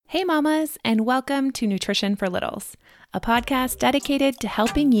Hey mamas, and welcome to Nutrition for Littles, a podcast dedicated to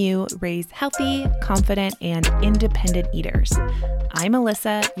helping you raise healthy, confident, and independent eaters. I'm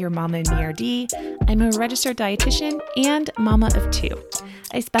Alyssa, your mama in ERD. I'm a registered dietitian and mama of two.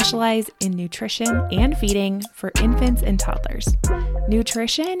 I specialize in nutrition and feeding for infants and toddlers.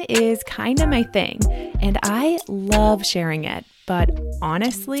 Nutrition is kind of my thing, and I love sharing it. But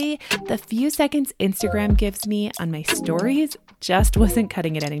honestly, the few seconds Instagram gives me on my stories just wasn't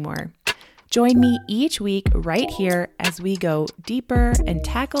cutting it anymore. Join me each week right here as we go deeper and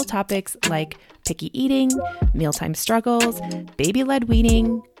tackle topics like picky eating, mealtime struggles, baby-led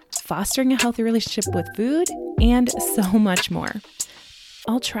weaning, fostering a healthy relationship with food, and so much more.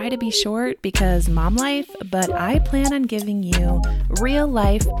 I'll try to be short because mom life, but I plan on giving you real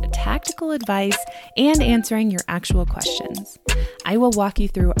life tactical advice and answering your actual questions. I will walk you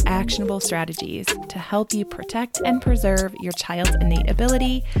through actionable strategies to help you protect and preserve your child's innate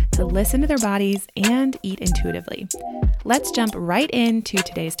ability to listen to their bodies and eat intuitively. Let's jump right into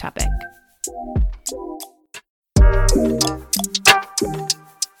today's topic.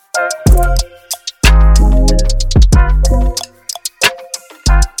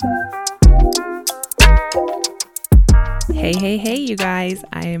 Hey, you guys.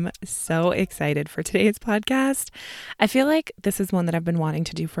 I'm so excited for today's podcast. I feel like this is one that I've been wanting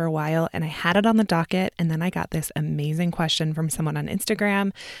to do for a while, and I had it on the docket, and then I got this amazing question from someone on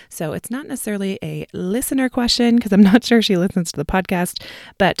Instagram. So it's not necessarily a listener question because I'm not sure she listens to the podcast,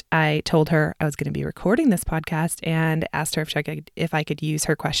 but I told her I was going to be recording this podcast and asked her if I could use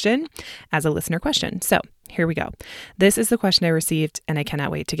her question as a listener question. So here we go. This is the question I received, and I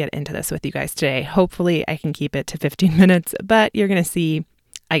cannot wait to get into this with you guys today. Hopefully I can keep it to 15 minutes, but you're going to see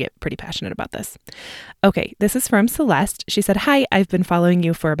I get pretty passionate about this. Okay, this is from Celeste. She said, "Hi, I've been following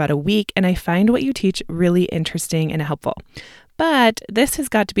you for about a week, and I find what you teach really interesting and helpful. But this has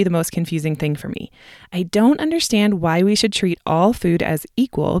got to be the most confusing thing for me. I don't understand why we should treat all food as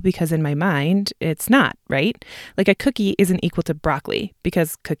equal because in my mind, it's not, right? Like a cookie isn't equal to broccoli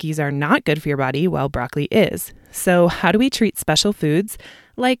because cookies are not good for your body while broccoli is. So how do we treat special foods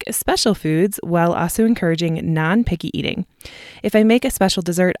like special foods while also encouraging non-picky eating? If I make a special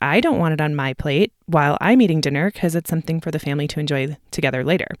dessert, I don't want it on my plate while I'm eating dinner because it's something for the family to enjoy together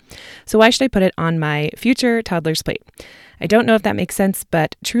later. So why should I put it on my future toddler's plate? I don't know if that makes sense,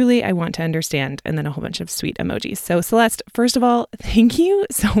 but truly I want to understand." And then a whole bunch of sweet emojis. So Celeste, first of all, thank you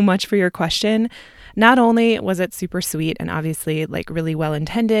so much for your question. Not only was it super sweet and obviously like really well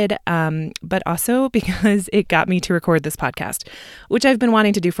intended, but also because it got me to record this podcast, which I've been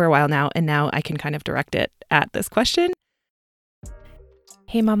wanting to do for a while now. And now I can kind of direct it at this question.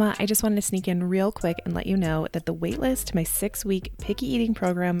 Hey mama, I just wanted to sneak in real quick and let you know that the waitlist to my 6-week picky eating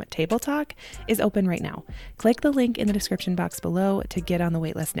program, Table Talk, is open right now. Click the link in the description box below to get on the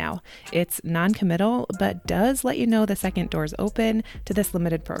waitlist now. It's non-committal, but does let you know the second door's open to this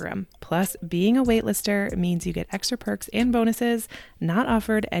limited program. Plus, being a waitlister means you get extra perks and bonuses not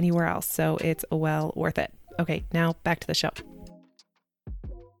offered anywhere else, so it's well worth it. Okay, now back to the show.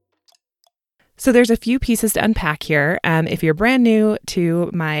 So there's a few pieces to unpack here. If you're brand new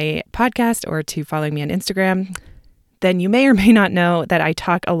to my podcast or to following me on Instagram, then you may or may not know that I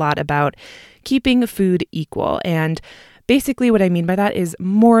talk a lot about keeping food equal. And basically what I mean by that is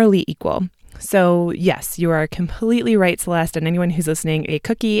morally equal. So yes, you are completely right, Celeste. And anyone who's listening, a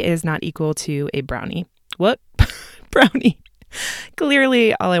cookie is not equal to a brownie. What? Brownie.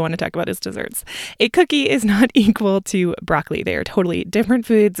 Clearly, all I want to talk about is desserts. A cookie is not equal to broccoli. They are totally different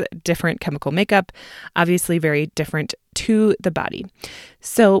foods, different chemical makeup, obviously very different to the body.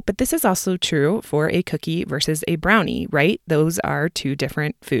 So, but this is also true for a cookie versus a brownie, right? Those are two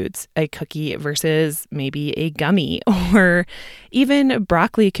different foods. A cookie versus maybe a gummy, or even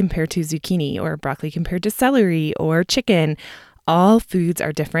broccoli compared to zucchini, or broccoli compared to celery or chicken. All foods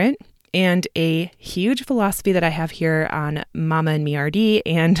are different. And a huge philosophy that I have here on Mama and Me RD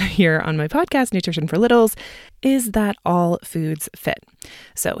and here on my podcast, Nutrition for Littles, is that all foods fit.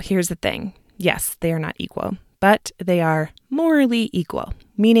 So here's the thing. Yes, they are not equal, but they are morally equal,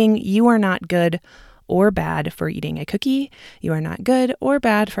 meaning you are not good or bad for eating a cookie. You are not good or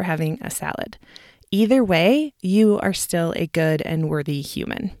bad for having a salad. Either way, you are still a good and worthy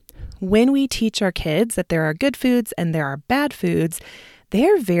human. When we teach our kids that there are good foods and there are bad foods,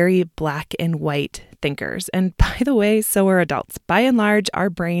 they're very black and white thinkers. And by the way, so are adults. By and large, our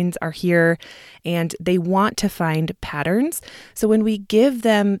brains are here and they want to find patterns. So when we give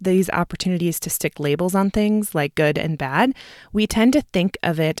them these opportunities to stick labels on things like good and bad, we tend to think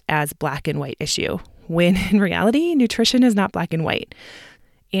of it as black and white issue, when in reality, nutrition is not black and white.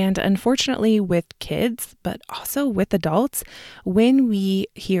 And unfortunately, with kids, but also with adults, when we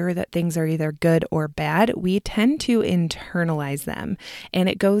hear that things are either good or bad, we tend to internalize them. And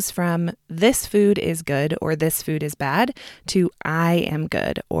it goes from this food is good or this food is bad to I am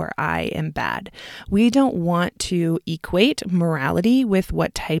good or I am bad. We don't want to equate morality with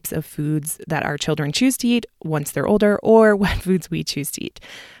what types of foods that our children choose to eat once they're older or what foods we choose to eat.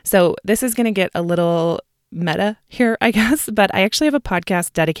 So this is going to get a little meta here, I guess, but I actually have a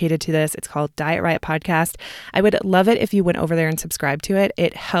podcast dedicated to this. It's called Diet Riot Podcast. I would love it if you went over there and subscribe to it.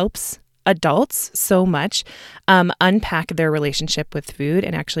 It helps adults so much unpack their relationship with food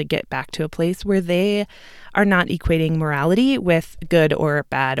and actually get back to a place where they are not equating morality with good or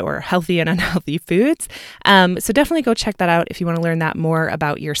bad or healthy and unhealthy foods. So definitely go check that out if you want to learn that more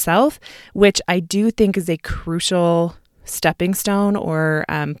about yourself, which I do think is a crucial stepping stone or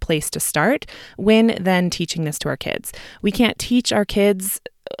place to start when then teaching this to our kids. We can't teach our kids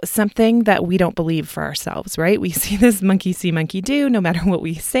something that we don't believe for ourselves, right? We see this monkey see, monkey do. No matter what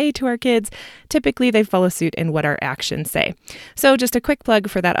we say to our kids, typically they follow suit in what our actions say. So just a quick plug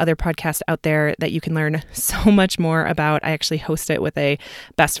for that other podcast out there that you can learn so much more about. I actually host it with a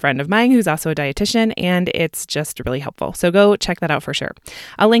best friend of mine who's also a dietitian, and it's just really helpful. So go check that out for sure.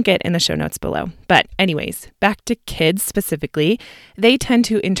 I'll link it in the show notes below. But anyways, back to kids specifically, they tend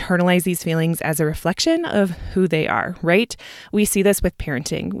to internalize these feelings as a reflection of who they are, right? We see this with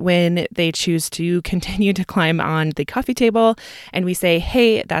parenting when they choose to continue to climb on the coffee table and we say,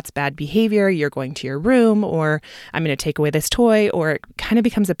 hey, that's bad behavior. You're going to your room, or I'm going to take away this toy, or it kind of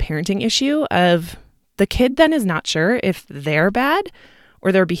becomes a parenting issue of the kid then is not sure if they're bad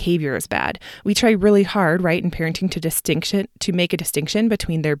or their behavior is bad. We try really hard, right, in parenting to make a distinction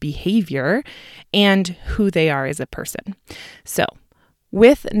between their behavior and who they are as a person. So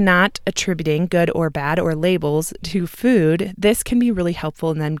with not attributing good or bad or labels to food, this can be really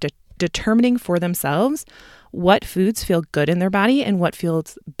helpful in them determining for themselves what foods feel good in their body and what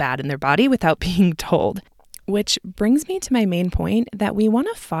feels bad in their body without being told. Which brings me to my main point that we want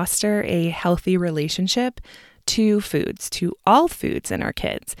to foster a healthy relationship to foods, to all foods in our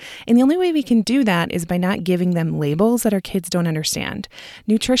kids. And the only way we can do that is by not giving them labels that our kids don't understand.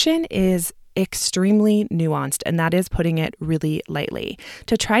 Nutrition is extremely nuanced, and that is putting it really lightly.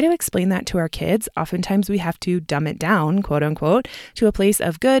 To try to explain that to our kids, oftentimes we have to dumb it down, quote unquote, to a place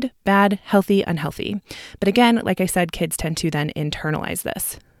of good, bad, healthy, unhealthy. But again, like I said, kids tend to then internalize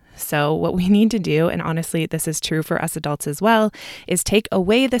this. So what we need to do, and honestly, this is true for us adults as well, is take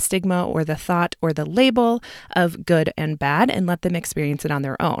away the stigma or the thought or the label of good and bad and let them experience it on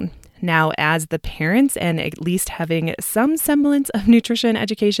their own. Now, as the parents and at least having some semblance of nutrition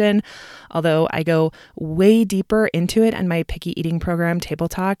education, although I go way deeper into it in my picky eating program, Table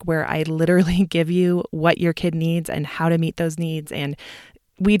Talk, where I literally give you what your kid needs and how to meet those needs, and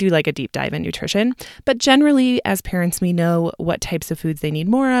we do like a deep dive in nutrition. But generally, as parents, we know what types of foods they need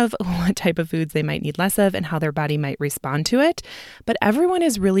more of, what type of foods they might need less of, and how their body might respond to it. But everyone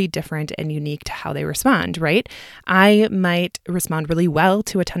is really different and unique to how they respond, right? I might respond really well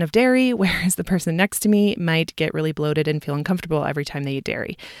to a ton of dairy, whereas the person next to me might get really bloated and feel uncomfortable every time they eat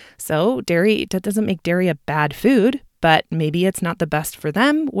dairy. So dairy, that doesn't make dairy a bad food, but maybe it's not the best for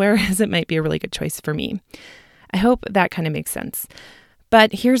them, whereas it might be a really good choice for me. I hope that kind of makes sense.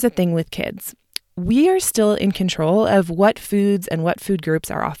 But here's the thing with kids. We are still in control of what foods and what food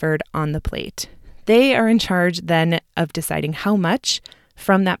groups are offered on the plate. They are in charge then of deciding how much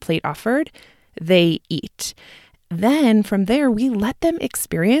from that plate offered they eat. Then from there, we let them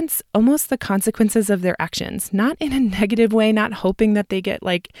experience almost the consequences of their actions, not in a negative way, not hoping that they get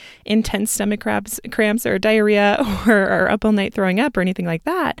like intense stomach cramps or diarrhea or are up all night throwing up or anything like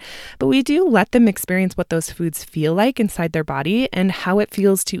that. But we do let them experience what those foods feel like inside their body and how it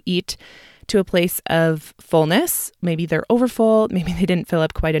feels to eat to a place of fullness. Maybe they're overfull, maybe they didn't fill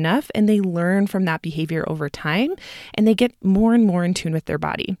up quite enough, and they learn from that behavior over time, and they get more and more in tune with their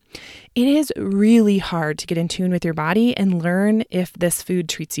body. It is really hard to get in tune with your body and learn if this food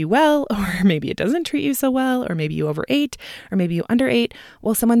treats you well, or maybe it doesn't treat you so well, or maybe you overate, or maybe you underate.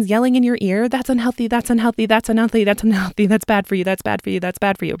 Well, someone's yelling in your ear, that's unhealthy, that's unhealthy, that's unhealthy, that's unhealthy, that's bad for you, that's bad for you, that's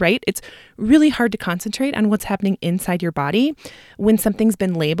bad for you, right? It's really hard to concentrate on what's happening inside your body when something's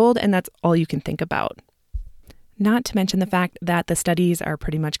been labeled and that's all you can think about. Not to mention the fact that the studies are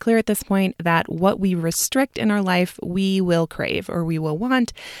pretty much clear at this point that what we restrict in our life, we will crave or we will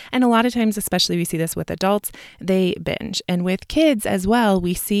want. And a lot of times, especially we see this with adults, they binge. And with kids as well,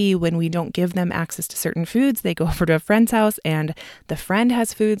 we see when we don't give them access to certain foods, they go over to a friend's house and the friend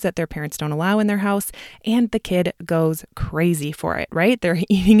has foods that their parents don't allow in their house, and the kid goes crazy for it, right? They're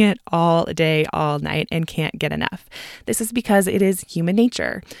eating it all day, all night, and can't get enough. This is because it is human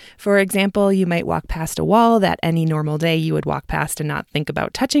nature. For example, you might walk past a wall that any normal day you would walk past and not think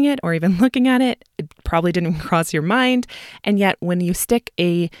about touching it or even looking at it. It probably didn't cross your mind. And yet when you stick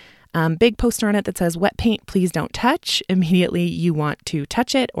a big poster on it that says wet paint, please don't touch, immediately you want to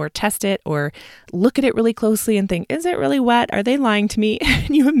touch it or test it or look at it really closely and think, is it really wet? Are they lying to me?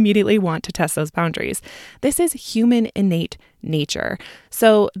 And you immediately want to test those boundaries. This is human innate nature.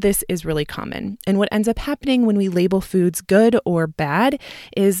 So this is really common. And what ends up happening when we label foods good or bad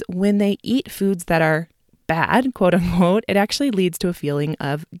is when they eat foods that are bad, quote unquote, it actually leads to a feeling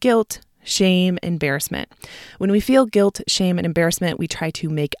of guilt, shame, embarrassment. When we feel guilt, shame, and embarrassment, we try to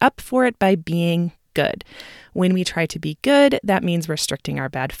make up for it by being good. When we try to be good, that means restricting our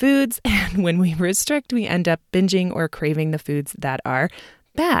bad foods. And when we restrict, we end up binging or craving the foods that are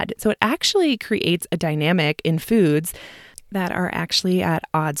bad. So it actually creates a dynamic in foods that are actually at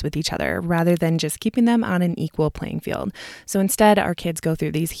odds with each other rather than just keeping them on an equal playing field. So instead, our kids go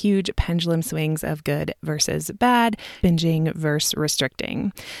through these huge pendulum swings of good versus bad, binging versus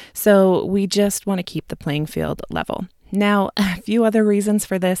restricting. So we just want to keep the playing field level. Now, a few other reasons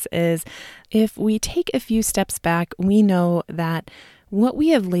for this is if we take a few steps back, we know that what we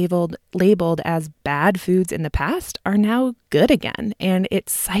have labeled as bad foods in the past are now good again, and it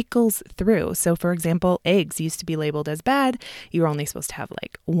cycles through. So for example, eggs used to be labeled as bad. You were only supposed to have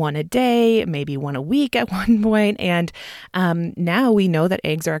like one a day, maybe one a week at one point. And now we know that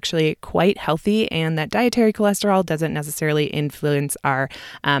eggs are actually quite healthy and that dietary cholesterol doesn't necessarily influence our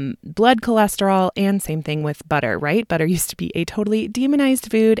blood cholesterol, and same thing with butter, right? Butter used to be a totally demonized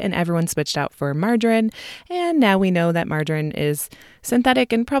food and everyone switched out for margarine. And now we know that margarine is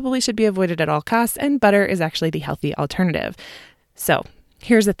synthetic and probably should be avoided at all costs, and butter is actually the healthy alternative. So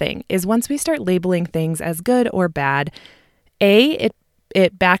here's the thing, is once we start labeling things as good or bad, it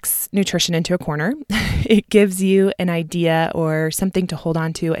backs nutrition into a corner. It gives you an idea or something to hold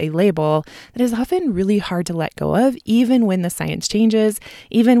on to, a label that is often really hard to let go of, even when the science changes,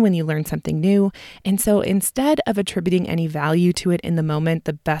 even when you learn something new. And so instead of attributing any value to it in the moment,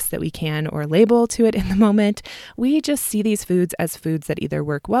 the best that we can, or label to it in the moment, we just see these foods as foods that either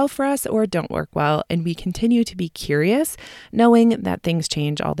work well for us or don't work well. And we continue to be curious, knowing that things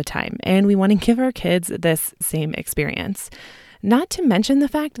change all the time. And we want to give our kids this same experience. Not to mention the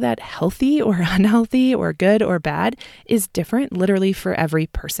fact that healthy or unhealthy or good or bad is different literally for every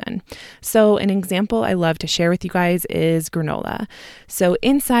person. So an example I love to share with you guys is granola. So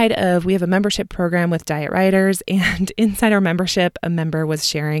we have a membership program with Diet Rioters, and inside our membership, a member was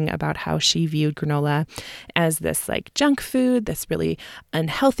sharing about how she viewed granola as this like junk food, this really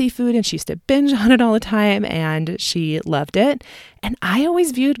unhealthy food, and she used to binge on it all the time, and she loved it. And I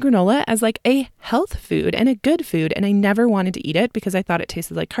always viewed granola as like a health food and a good food, and I never wanted to eat it because I thought it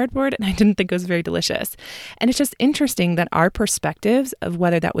tasted like cardboard and I didn't think it was very delicious. And it's just interesting that our perspectives of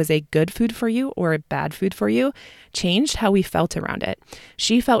whether that was a good food for you or a bad food for you changed how we felt around it.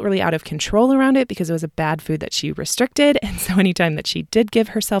 She felt really out of control around it because it was a bad food that she restricted. And so anytime that she did give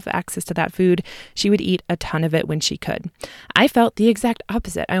herself access to that food, she would eat a ton of it when she could. I felt the exact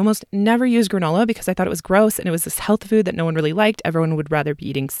opposite. I almost never used granola because I thought it was gross and it was this health food that no one really liked. Everyone would rather be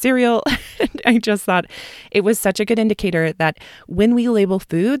eating cereal. I just thought it was such a good indicator that when we label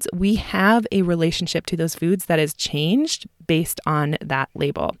foods, we have a relationship to those foods that has changed based on that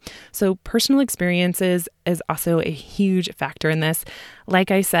label. So personal experiences is also a huge factor in this.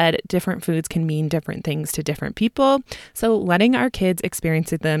 Like I said, different foods can mean different things to different people. So letting our kids experience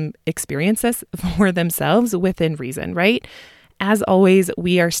this for themselves within reason, right? As always,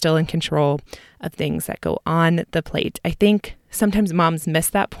 we are still in control of things that go on the plate. I think sometimes moms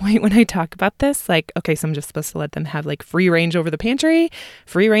miss that point when I talk about this. Like, okay, so I'm just supposed to let them have like free range over the pantry,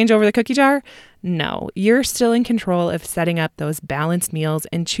 free range over the cookie jar. No, you're still in control of setting up those balanced meals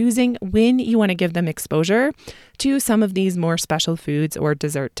and choosing when you want to give them exposure to some of these more special foods or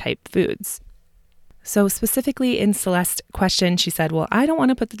dessert type foods. So specifically in Celeste's question, she said, well, I don't want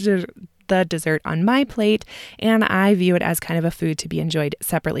to put the the dessert on my plate, and I view it as kind of a food to be enjoyed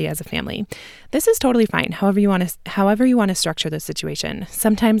separately as a family. This is totally fine, however you want to structure the situation.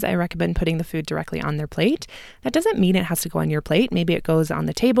 Sometimes I recommend putting the food directly on their plate. That doesn't mean it has to go on your plate. Maybe it goes on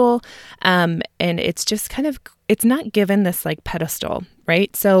the table, and it's just it's not given this like pedestal,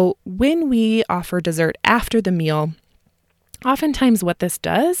 right? So when we offer dessert after the meal, oftentimes what this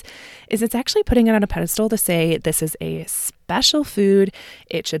does is it's actually putting it on a pedestal to say this is a special food.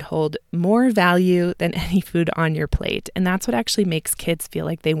 It should hold more value than any food on your plate. And that's what actually makes kids feel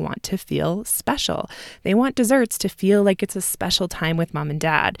like they want to feel special. They want desserts to feel like it's a special time with mom and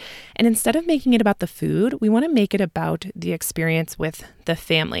dad. And instead of making it about the food, we want to make it about the experience with the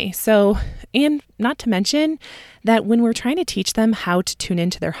family. So, and not to mention that when we're trying to teach them how to tune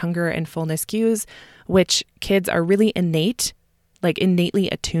into their hunger and fullness cues, which kids are really innately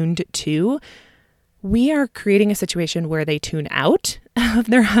attuned to, we are creating a situation where they tune out of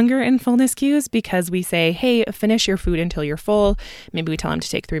their hunger and fullness cues because we say, hey, finish your food until you're full. Maybe we tell them to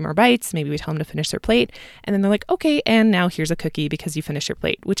take 3 more bites. Maybe we tell them to finish their plate. And then they're like, okay, and now here's a cookie because you finished your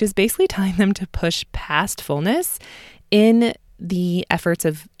plate, which is basically telling them to push past fullness in the efforts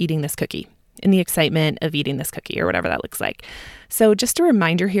of eating this cookie, in the excitement of eating this cookie or whatever that looks like. So just a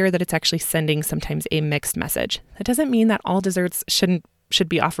reminder here that it's actually sending sometimes a mixed message. That doesn't mean that all desserts should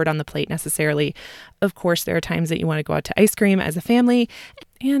be offered on the plate necessarily. Of course, there are times that you want to go out to ice cream as a family,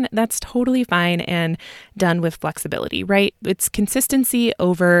 and that's totally fine and done with flexibility, right? It's consistency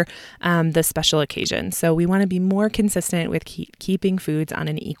over the special occasion. So we want to be more consistent with keeping foods on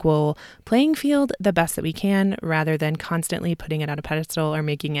an equal playing field the best that we can, rather than constantly putting it on a pedestal or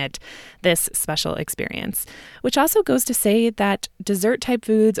making it this special experience. Which also goes to say that dessert type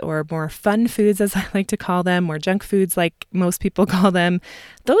foods, or more fun foods as I like to call them, or junk foods like most people call them,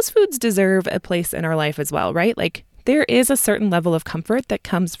 those foods deserve a place in our life as well, right? Like, there is a certain level of comfort that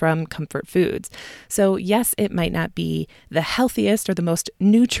comes from comfort foods. So yes, it might not be the healthiest or the most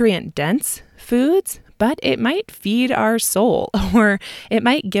nutrient dense foods, but it might feed our soul, or it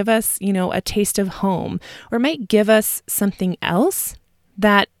might give us, a taste of home, or it might give us something else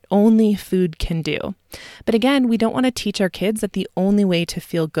that only food can do. But again, we don't want to teach our kids that the only way to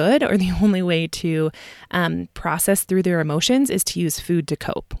feel good or the only way to process through their emotions is to use food to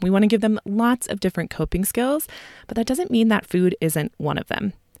cope. We want to give them lots of different coping skills, but that doesn't mean that food isn't one of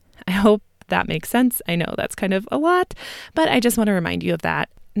them. I hope that makes sense. I know that's kind of a lot, but I just want to remind you of that.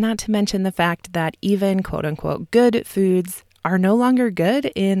 Not to mention the fact that even quote unquote good foods are no longer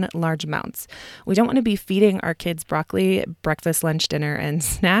good in large amounts. We don't want to be feeding our kids broccoli, breakfast, lunch, dinner, and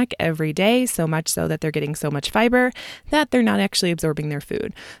snack every day, so much so that they're getting so much fiber that they're not actually absorbing their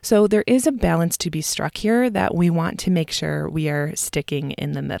food. So there is a balance to be struck here that we want to make sure we are sticking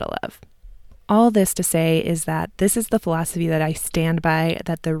in the middle of. All this to say is that this is the philosophy that I stand by,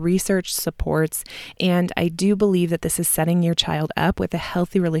 that the research supports, and I do believe that this is setting your child up with a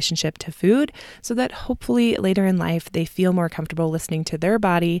healthy relationship to food so that hopefully later in life they feel more comfortable listening to their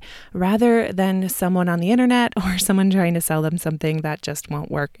body rather than someone on the internet or someone trying to sell them something that just won't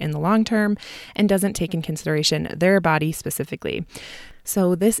work in the long term and doesn't take in consideration their body specifically.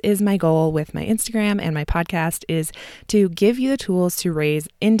 So this is my goal with my Instagram and my podcast, is to give you the tools to raise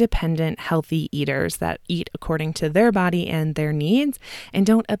independent, healthy eaters that eat according to their body and their needs and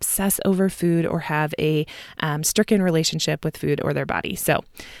don't obsess over food or have a stricken relationship with food or their body. So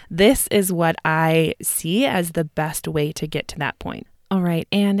this is what I see as the best way to get to that point. All right,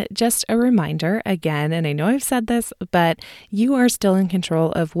 and just a reminder again, and I know I've said this, but you are still in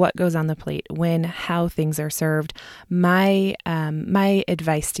control of what goes on the plate, when, how things are served. My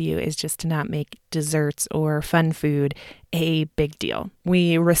advice to you is just to not make desserts or fun food a big deal.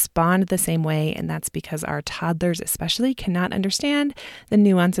 We respond the same way, and that's because our toddlers especially cannot understand the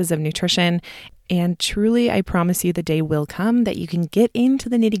nuances of nutrition. And truly, I promise you the day will come that you can get into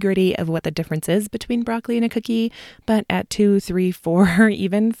the nitty-gritty of what the difference is between broccoli and a cookie. But at 2, 3, 4,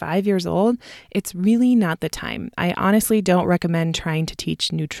 even 5 years old, it's really not the time. I honestly don't recommend trying to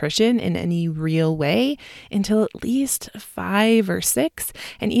teach nutrition in any real way until at least 5 or 6.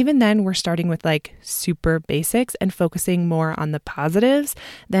 And even then, we're starting with like super basics and focusing more on the positives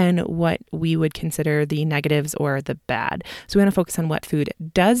than what we would consider the negatives or the bad. So we want to focus on what food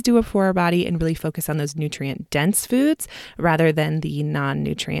does do for our body and really focus on those nutrient dense foods rather than the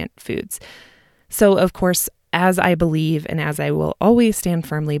non-nutrient foods. So of course, as I believe and as I will always stand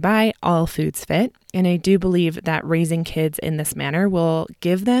firmly by, all foods fit. And I do believe that raising kids in this manner will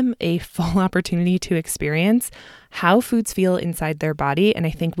give them a full opportunity to experience how foods feel inside their body. And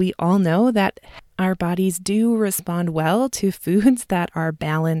I think we all know that our bodies do respond well to foods that are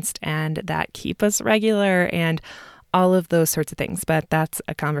balanced and that keep us regular and all of those sorts of things. But that's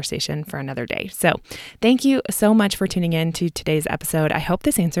a conversation for another day. So thank you so much for tuning in to today's episode. I hope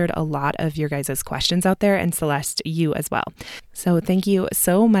this answered a lot of your guys' questions out there, and Celeste, you as well. So thank you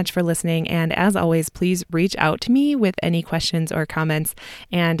so much for listening. And as always, please reach out to me with any questions or comments,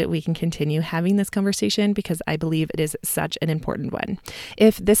 and we can continue having this conversation because I believe it is such an important one.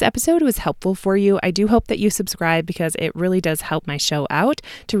 If this episode was helpful for you, I do hope that you subscribe because it really does help my show out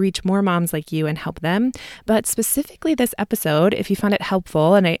to reach more moms like you and help them. But specifically this episode, if you found it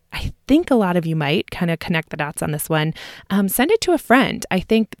helpful, and I think a lot of you might kind of connect the dots on this one, send it to a friend. I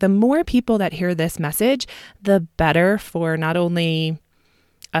think the more people that hear this message, the better for not only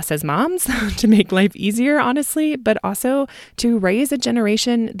us as moms to make life easier, honestly, but also to raise a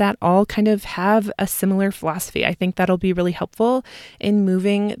generation that all kind of have a similar philosophy. I think that'll be really helpful in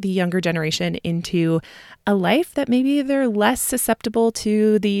moving the younger generation into a life that maybe they're less susceptible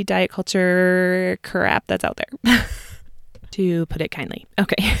to the diet culture crap that's out there. To put it kindly.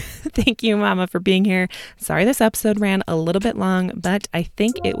 Okay. Thank you, Mama, for being here. Sorry this episode ran a little bit long, but I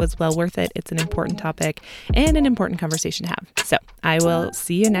think it was well worth it. It's an important topic and an important conversation to have. So I will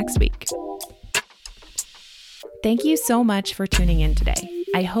see you next week. Thank you so much for tuning in today.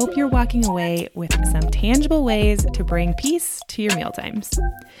 I hope you're walking away with some tangible ways to bring peace to your meal times.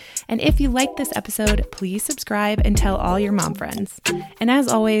 And if you liked this episode, please subscribe and tell all your mom friends. And as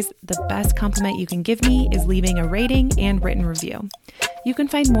always, the best compliment you can give me is leaving a rating and written review. You can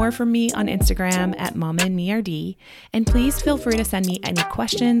find more from me on Instagram at MamaandMeRD, and please feel free to send me any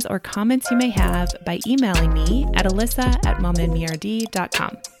questions or comments you may have by emailing me at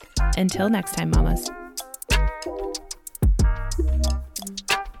alyssa@mamaandmerd.com. Until next time, mamas.